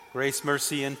Grace,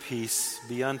 mercy, and peace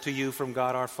be unto you from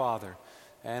God our Father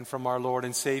and from our Lord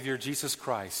and Savior Jesus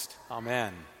Christ.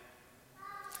 Amen.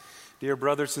 Dear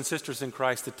brothers and sisters in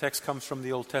Christ, the text comes from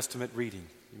the Old Testament reading.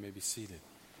 You may be seated.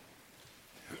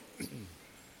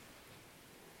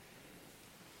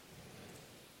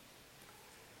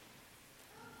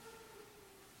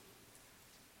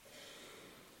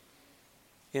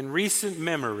 In recent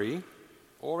memory,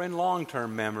 or in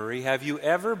long-term memory, have you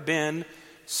ever been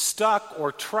stuck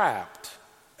or trapped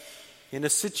in a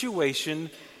situation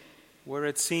where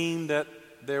it seemed that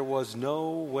there was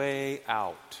no way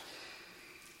out?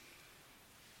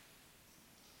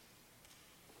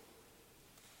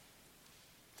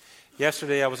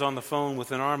 Yesterday I was on the phone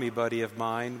with an Army buddy of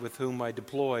mine with whom I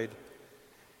deployed,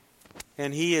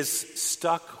 and he is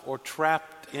stuck or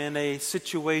trapped in a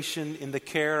situation in the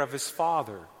care of his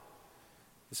father.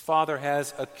 His father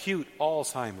has acute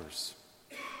Alzheimer's.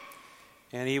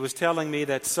 And he was telling me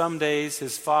that some days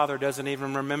his father doesn't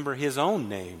even remember his own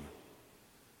name.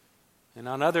 And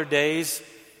on other days,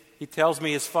 he tells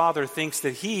me his father thinks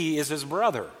that he is his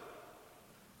brother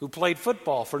who played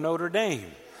football for Notre Dame.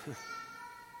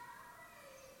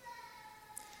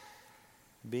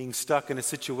 Being stuck in a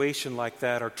situation like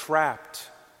that or trapped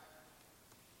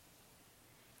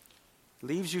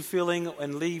leaves you feeling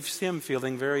and leaves him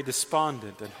feeling very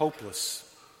despondent and hopeless.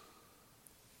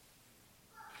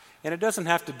 And it doesn't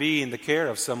have to be in the care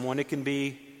of someone. It can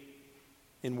be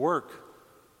in work,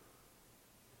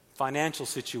 financial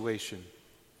situation,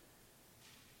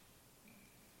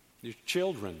 your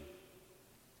children,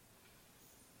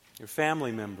 your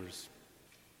family members.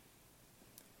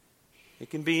 It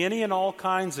can be any and all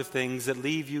kinds of things that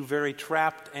leave you very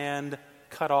trapped and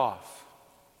cut off.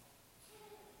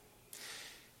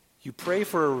 You pray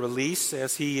for a release,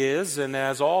 as he is, and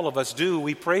as all of us do,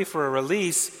 we pray for a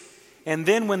release. And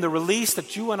then when the release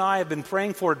that you and I have been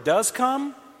praying for does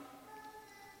come,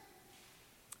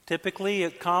 typically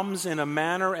it comes in a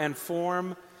manner and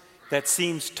form that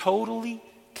seems totally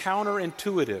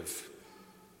counterintuitive.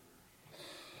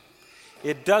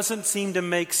 It doesn't seem to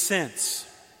make sense.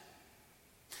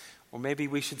 Or maybe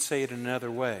we should say it another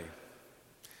way.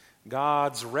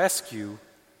 God's rescue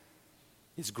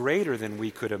is greater than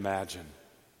we could imagine.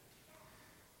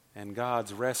 And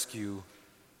God's rescue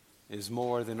is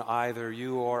more than either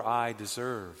you or I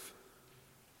deserve.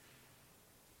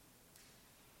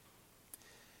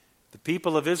 The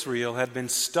people of Israel had been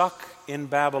stuck in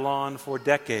Babylon for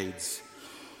decades.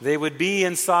 They would be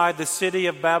inside the city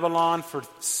of Babylon for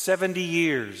 70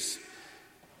 years.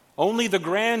 Only the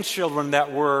grandchildren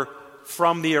that were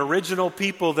from the original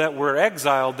people that were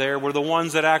exiled there were the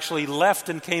ones that actually left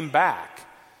and came back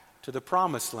to the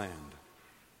promised land.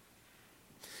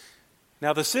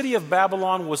 Now, the city of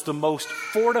Babylon was the most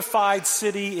fortified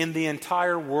city in the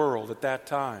entire world at that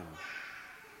time.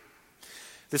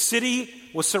 The city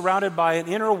was surrounded by an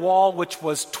inner wall which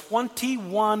was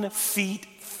 21 feet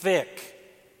thick.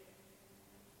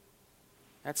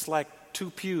 That's like 2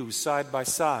 pews side by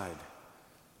side.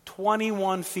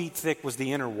 21 feet thick was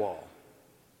the inner wall.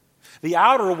 The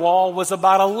outer wall was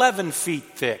about 11 feet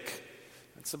thick.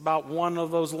 That's about one of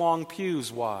those long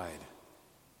pews wide.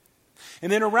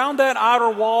 And then around that outer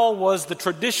wall was the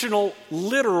traditional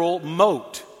literal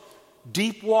moat,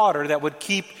 deep water that would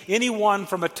keep anyone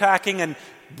from attacking and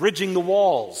bridging the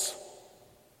walls.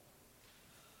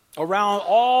 Around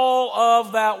all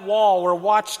of that wall were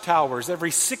watchtowers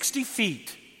every 60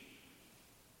 feet.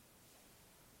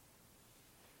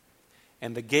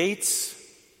 And the gates,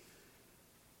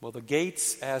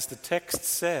 as the text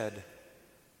said,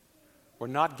 were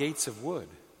not gates of wood.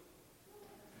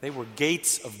 They were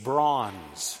gates of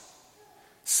bronze.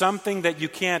 Something that you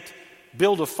can't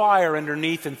build a fire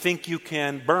underneath and think you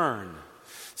can burn.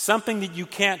 Something that you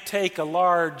can't take a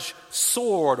large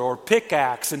sword or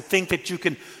pickaxe and think that you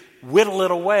can whittle it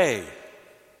away.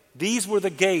 These were the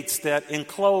gates that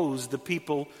enclosed the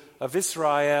people of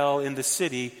Israel in the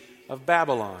city of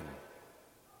Babylon.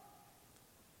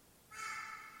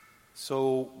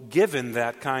 So, given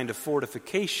that kind of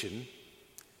fortification,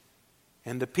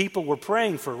 and the people were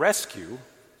praying for rescue,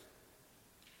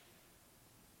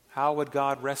 how would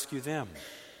God rescue them?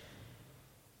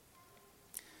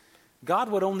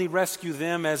 God would only rescue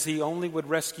them as He only would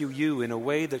rescue you, in a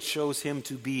way that shows Him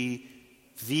to be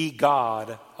the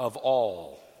God of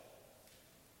all.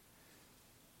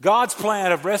 God's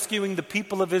plan of rescuing the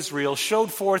people of Israel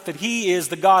showed forth that He is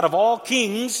the God of all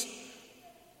kings,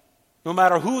 no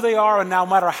matter who they are and no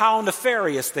matter how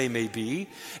nefarious they may be.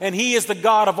 And He is the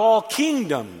God of all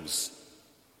kingdoms,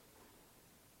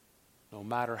 no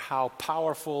matter how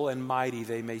powerful and mighty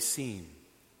they may seem.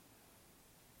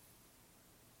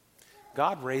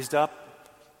 God raised up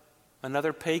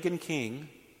another pagan king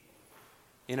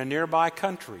in a nearby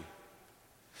country.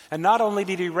 And not only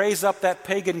did he raise up that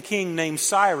pagan king named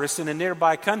Cyrus in a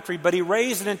nearby country, but he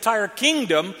raised an entire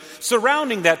kingdom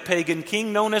surrounding that pagan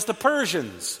king known as the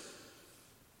Persians.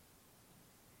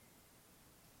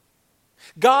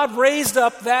 God raised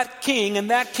up that king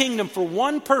and that kingdom for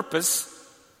one purpose: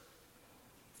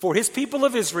 for his people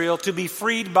of Israel to be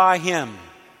freed by him.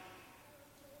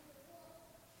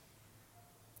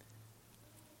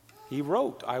 He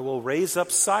wrote, "I will raise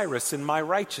up Cyrus in my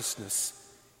righteousness.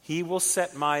 He will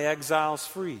set my exiles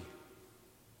free."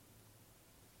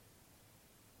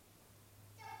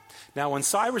 Now, when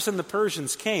Cyrus and the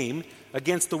Persians came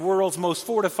against the world's most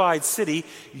fortified city,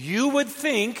 you would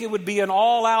think it would be an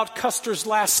all-out Custer's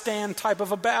last stand type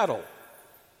of a battle.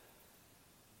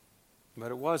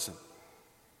 But it wasn't.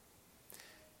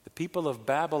 The people of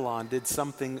Babylon did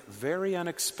something very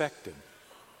unexpected.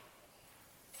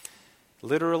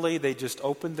 Literally, they just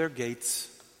opened their gates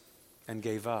and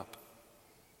gave up.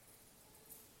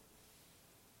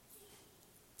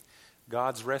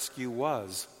 God's rescue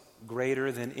was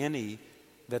greater than any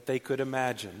that they could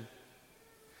imagine,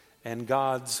 and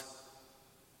God's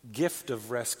gift of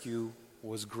rescue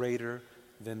was greater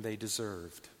than they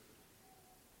deserved.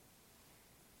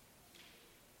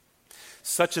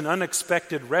 Such an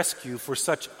unexpected rescue for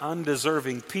such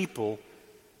undeserving people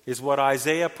is what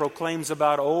Isaiah proclaims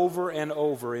about over and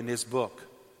over in his book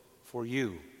for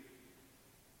you.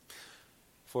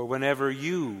 For whenever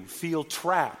you feel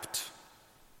trapped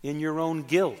in your own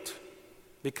guilt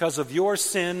because of your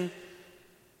sin,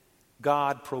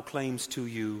 God proclaims to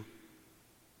you,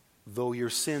 "Though your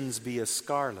sins be as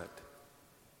scarlet,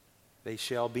 they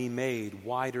shall be made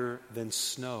whiter than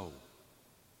snow,"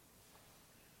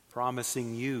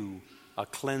 promising you a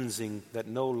cleansing that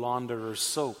no launderer's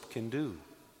soap can do.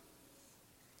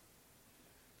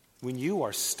 When you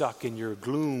are stuck in your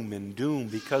gloom and doom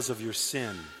because of your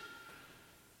sin,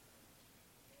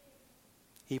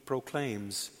 he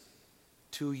proclaims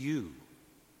to you,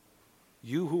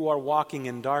 "You who are walking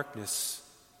in darkness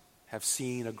have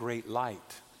seen a great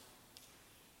light."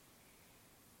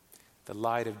 The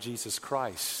light of Jesus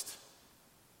Christ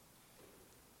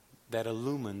that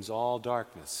illumines all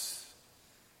darkness.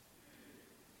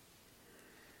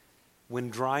 When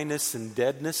dryness and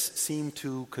deadness seem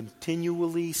to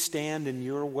continually stand in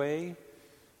your way,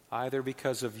 either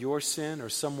because of your sin or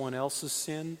someone else's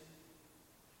sin,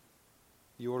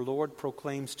 your Lord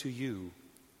proclaims to you,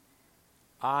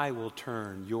 "I will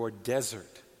turn your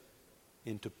desert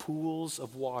into pools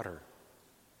of water,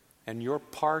 and your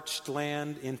parched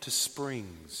land into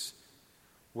springs.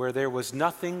 Where there was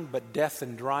nothing but death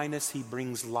and dryness, he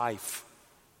brings life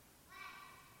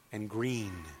and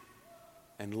green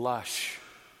and lush."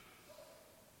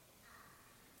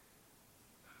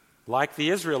 Like the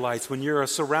Israelites, when you're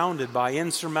surrounded by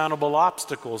insurmountable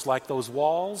obstacles like those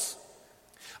walls,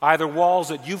 either walls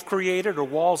that you've created or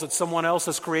walls that someone else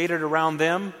has created around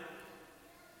them,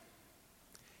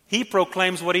 he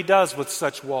proclaims what he does with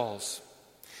such walls.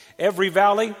 "Every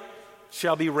valley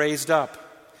shall be raised up,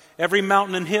 every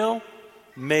mountain and hill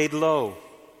made low.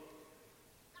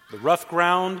 The rough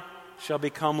ground shall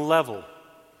become level,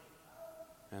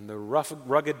 and the rough,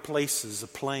 rugged places a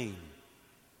plain."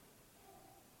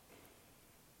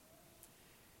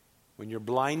 When your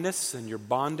blindness and your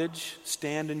bondage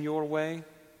stand in your way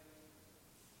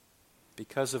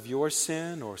because of your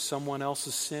sin or someone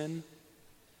else's sin,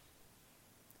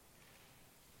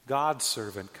 God's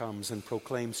servant comes and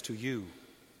proclaims to you,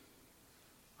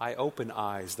 "I open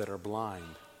eyes that are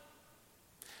blind.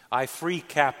 I free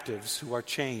captives who are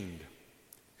chained.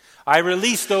 I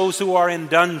release those who are in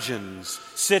dungeons,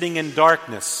 sitting in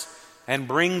darkness, and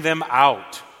bring them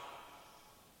out."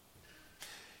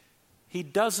 He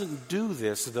doesn't do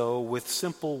this, though, with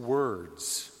simple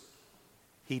words.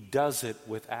 He does it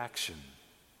with action.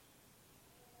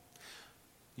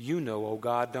 You know, oh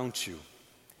God, don't you?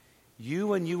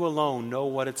 You and you alone know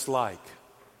what it's like.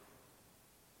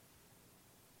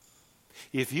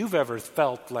 If you've ever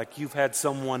felt like you've had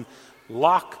someone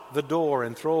lock the door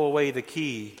and throw away the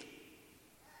key,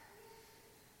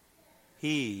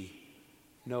 he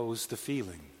knows the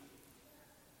feeling.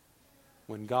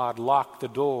 When God locked the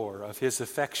door of his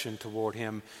affection toward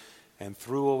him and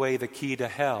threw away the key to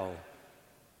hell,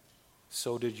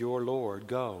 so did your Lord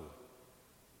go.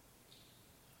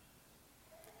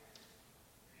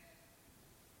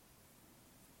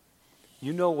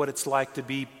 You know what it's like to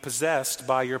be possessed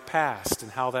by your past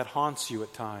and how that haunts you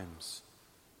at times.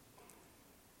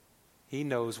 He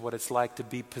knows what it's like to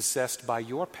be possessed by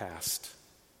your past.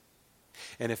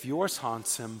 And if yours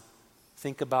haunts him,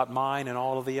 Think about mine and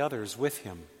all of the others with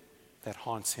him that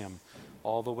haunts him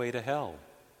all the way to hell.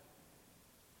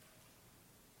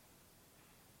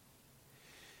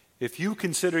 If you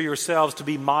consider yourselves to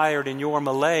be mired in your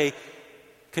melee,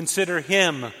 consider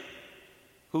him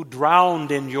who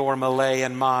drowned in your melee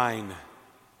and mine.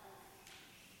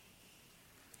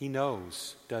 He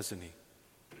knows, doesn't he?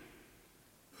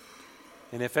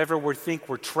 And if ever we think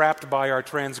we're trapped by our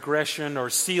transgression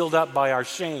or sealed up by our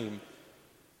shame,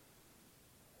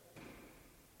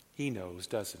 he knows,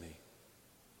 doesn't he?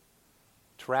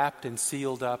 Trapped and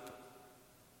sealed up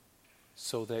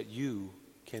so that you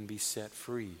can be set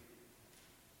free.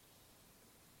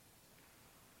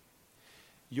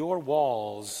 Your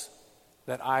walls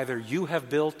that either you have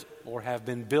built or have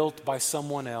been built by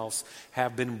someone else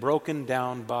have been broken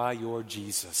down by your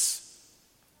Jesus.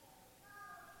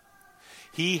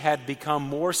 He had become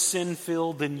more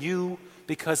sin-filled than you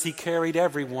because he carried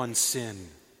everyone's sin.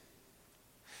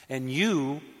 And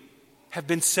you have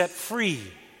been set free.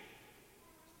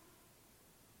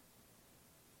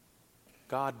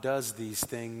 God does these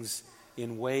things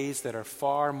in ways that are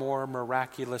far more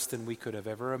miraculous than we could have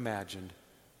ever imagined,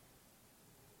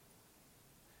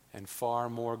 and far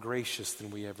more gracious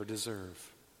than we ever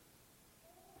deserve.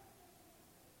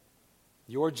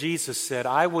 Your Jesus said,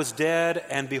 I was dead,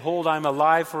 and behold, I'm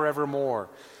alive forevermore,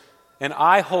 and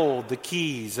I hold the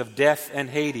keys of death and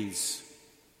Hades.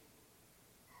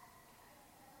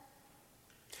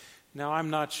 Now, I'm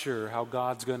not sure how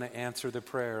God's going to answer the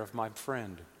prayer of my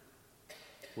friend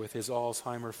with his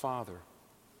Alzheimer's father.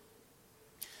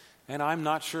 And I'm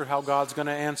not sure how God's going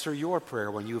to answer your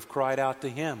prayer when you've cried out to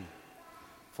him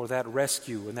for that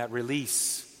rescue and that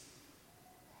release.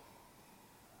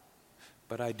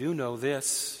 But I do know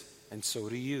this, and so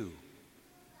do you.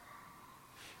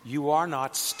 You are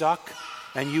not stuck,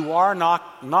 and you are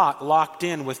not locked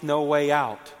in with no way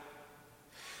out.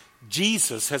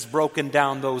 Jesus has broken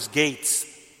down those gates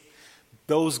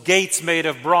made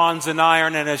of bronze and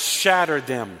iron, and has shattered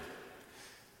them.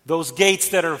 Those gates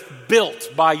that are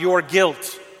built by your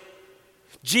guilt.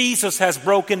 Jesus has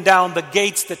broken down the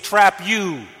gates that trap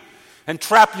you and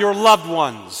trap your loved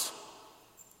ones,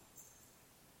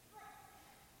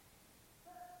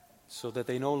 so that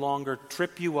they no longer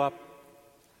trip you up,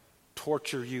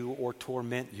 torture you, or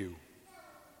torment you.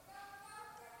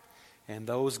 And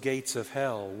those gates of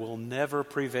hell will never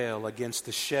prevail against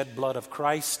the shed blood of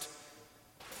Christ,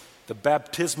 the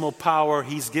baptismal power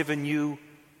he's given you,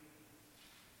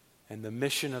 and the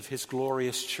mission of his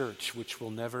glorious church, which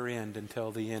will never end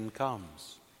until the end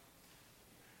comes.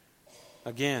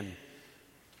 Again,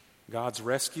 God's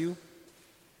rescue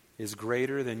is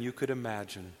greater than you could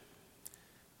imagine,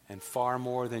 and far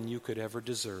more than you could ever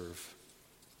deserve.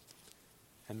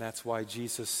 And that's why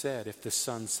Jesus said, if the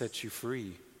Son sets you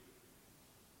free,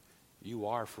 you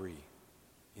are free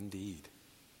indeed.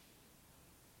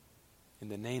 In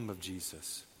the name of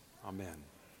Jesus, amen.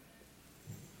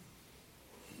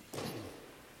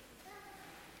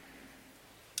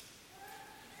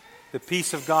 The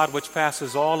peace of God, which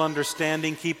passes all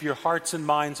understanding, keep your hearts and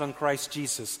minds on Christ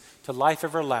Jesus to life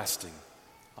everlasting.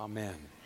 Amen.